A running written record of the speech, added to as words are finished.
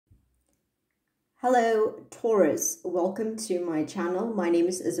Hello Taurus, welcome to my channel. My name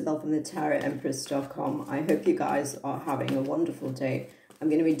is Isabelle from the TarotEmpress.com. I hope you guys are having a wonderful day. I'm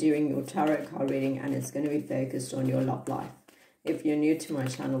going to be doing your tarot card reading and it's going to be focused on your love life. If you're new to my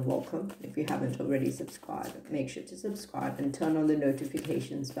channel, welcome. If you haven't already subscribed, make sure to subscribe and turn on the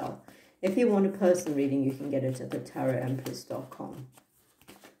notifications bell. If you want a personal reading, you can get it at the TarotEmpress.com.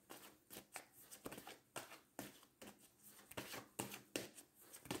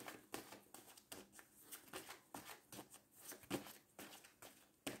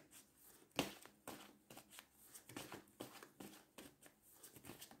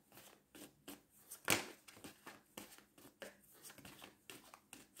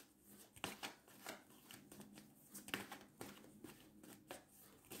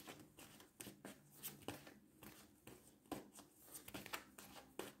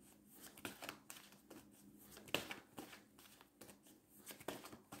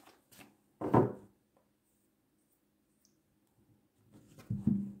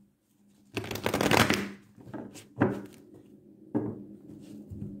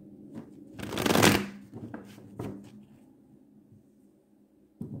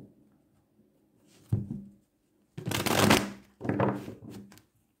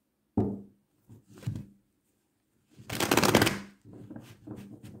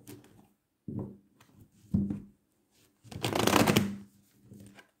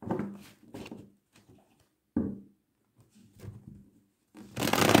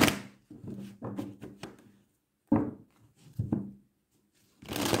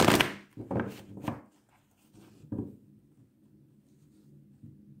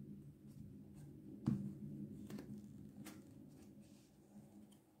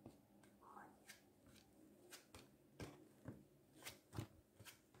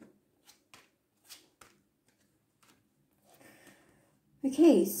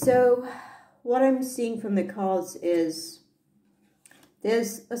 Okay, so what I'm seeing from the cards is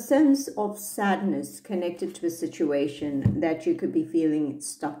there's a sense of sadness connected to a situation that you could be feeling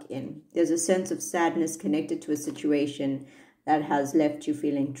stuck in. There's a sense of sadness connected to a situation that has left you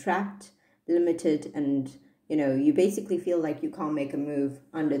feeling trapped, limited, and you basically feel like you can't make a move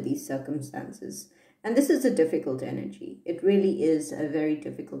under these circumstances. And this is a difficult energy. It really is a very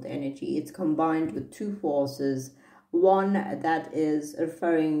difficult energy. It's combined with two forces. One that is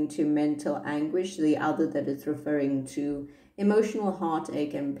referring to mental anguish, the other that is referring to emotional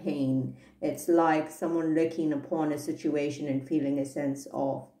heartache and pain. It's like someone looking upon a situation and feeling a sense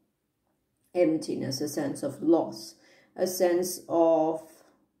of emptiness, a sense of loss, a sense of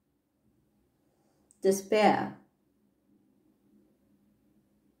despair.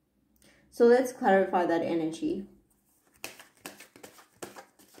 So let's clarify that energy.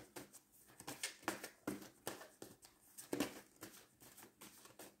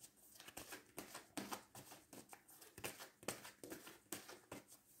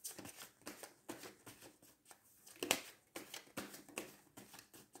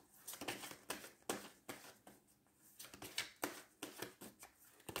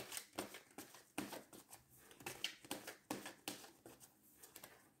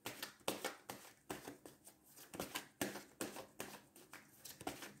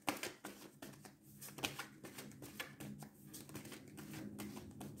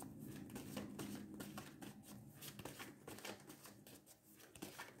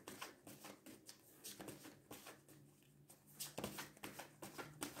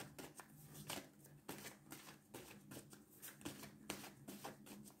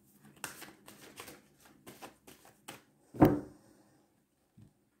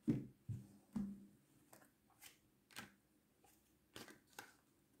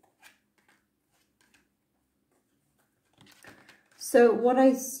 So what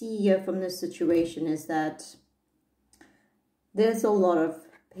I see here from this situation is that there's a lot of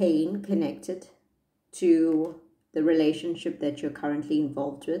pain connected to the relationship that you're currently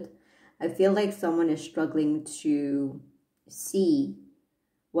involved with. I feel like someone is struggling to see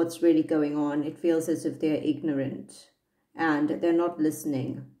what's really going on. It feels as if they're ignorant and they're not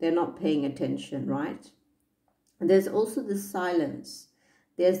listening. They're not paying attention, right? And there's also this silence.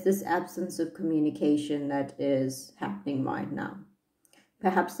 There's this absence of communication that is happening right now.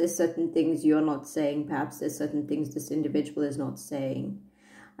 Perhaps there's certain things you're not saying. Perhaps there's certain things this individual is not saying.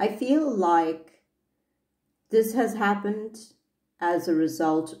 I feel like this has happened as a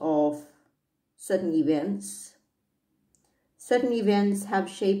result of certain events. Certain events have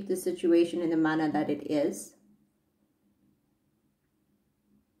shaped the situation in the manner that it is.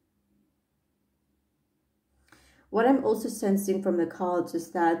 What I'm also sensing from the cards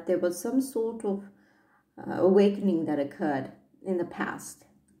is that there was some sort of awakening that occurred in the past.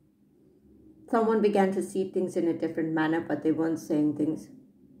 Someone began to see things in a different manner, but they weren't saying things.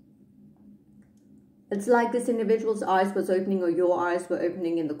 It's like this individual's eyes was opening, or your eyes were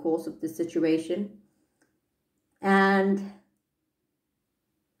opening in the course of this situation. And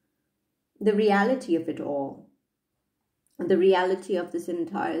the reality of it all, the reality of this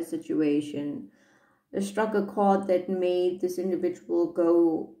entire situation, struck a chord that made this individual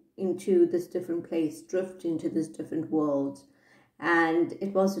go into this different place, drift into this different world. And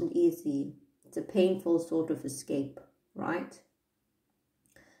it wasn't easy. It's a painful sort of escape, right?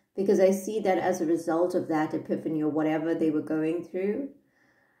 Because I see that as a result of that epiphany, or whatever they were going through,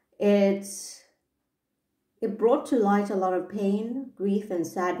 it brought to light a lot of pain, grief, and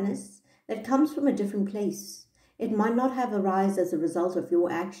sadness that comes from a different place. It might not have arisen as a result of your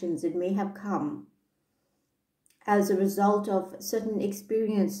actions. It may have come as a result of certain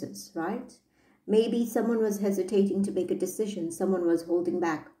experiences, right? Maybe someone was hesitating to make a decision. Someone was holding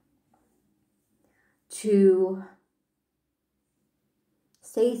back to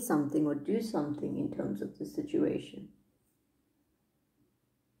say something or do something in terms of the situation.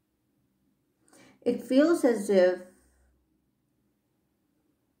 It feels as if,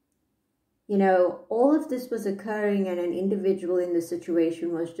 you know, all of this was occurring and an individual in the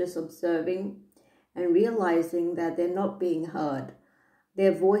situation was just observing and realizing that they're not being heard.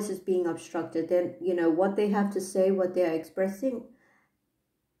 Their voice is being obstructed. Then, you know, what they have to say, what they're expressing,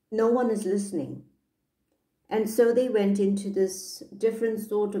 no one is listening. And so they went into this different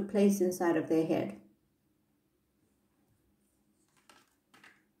sort of place inside of their head.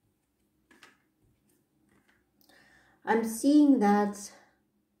 I'm seeing that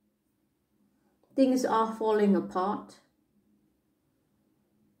things are falling apart.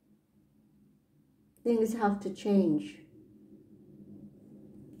 Things have to change.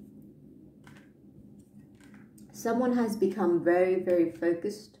 Someone has become very, very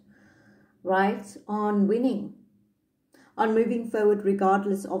focused, right, on winning, on moving forward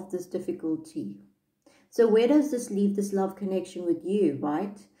regardless of this difficulty. So where does this leave this love connection with you,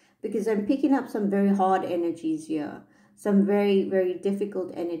 right? Because I'm picking up some very hard energies here, some very, very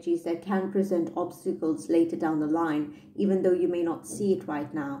difficult energies that can present obstacles later down the line, even though you may not see it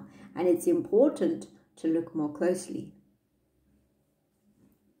right now. And it's important to look more closely.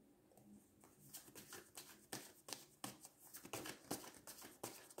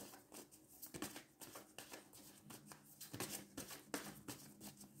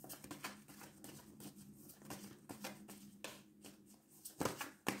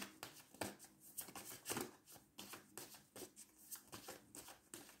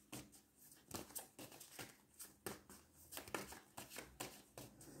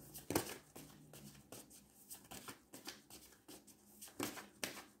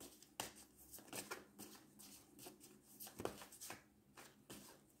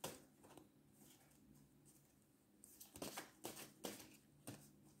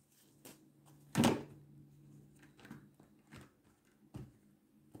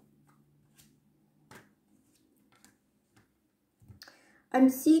 I'm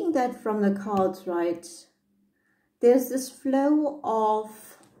seeing that from the cards, right? There's this flow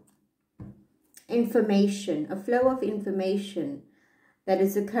of information, a flow of information that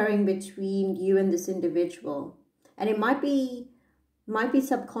is occurring between you and this individual. And it might be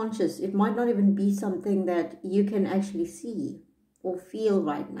subconscious. It might not even be something that you can actually see or feel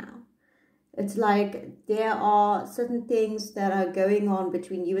right now. It's like there are certain things that are going on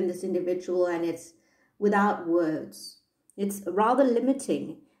between you and this individual, and it's without words. It's rather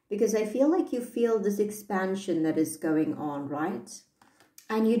limiting, because I feel like you feel this expansion that is going on, right?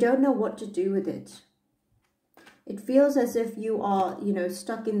 And you don't know what to do with it. It feels as if you are, you know,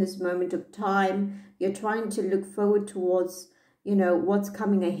 stuck in this moment of time. You're trying to look forward towards, you know, what's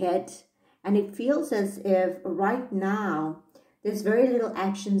coming ahead. And it feels as if right now there's very little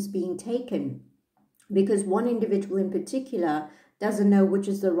actions being taken, because one individual in particular doesn't know which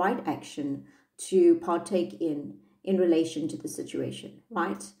is the right action to partake in relation to the situation,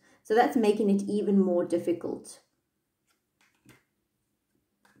 right? So that's making it even more difficult.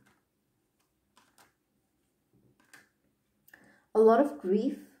 A lot of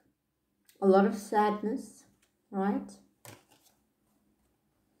grief, a lot of sadness, right?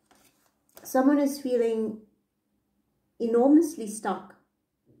 Someone is feeling enormously stuck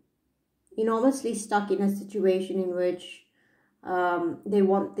in a situation in which they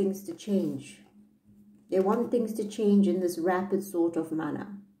want things to change. They want things to change in this rapid sort of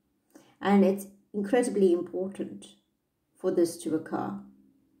manner. And it's incredibly important for this to occur,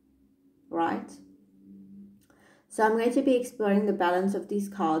 right? So I'm going to be exploring the balance of these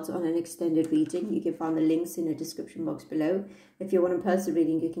cards on an extended reading. You can find the links in the description box below. If you want a personal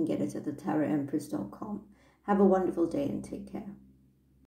reading, you can get it at thetarot empress.com. Have a wonderful day and take care.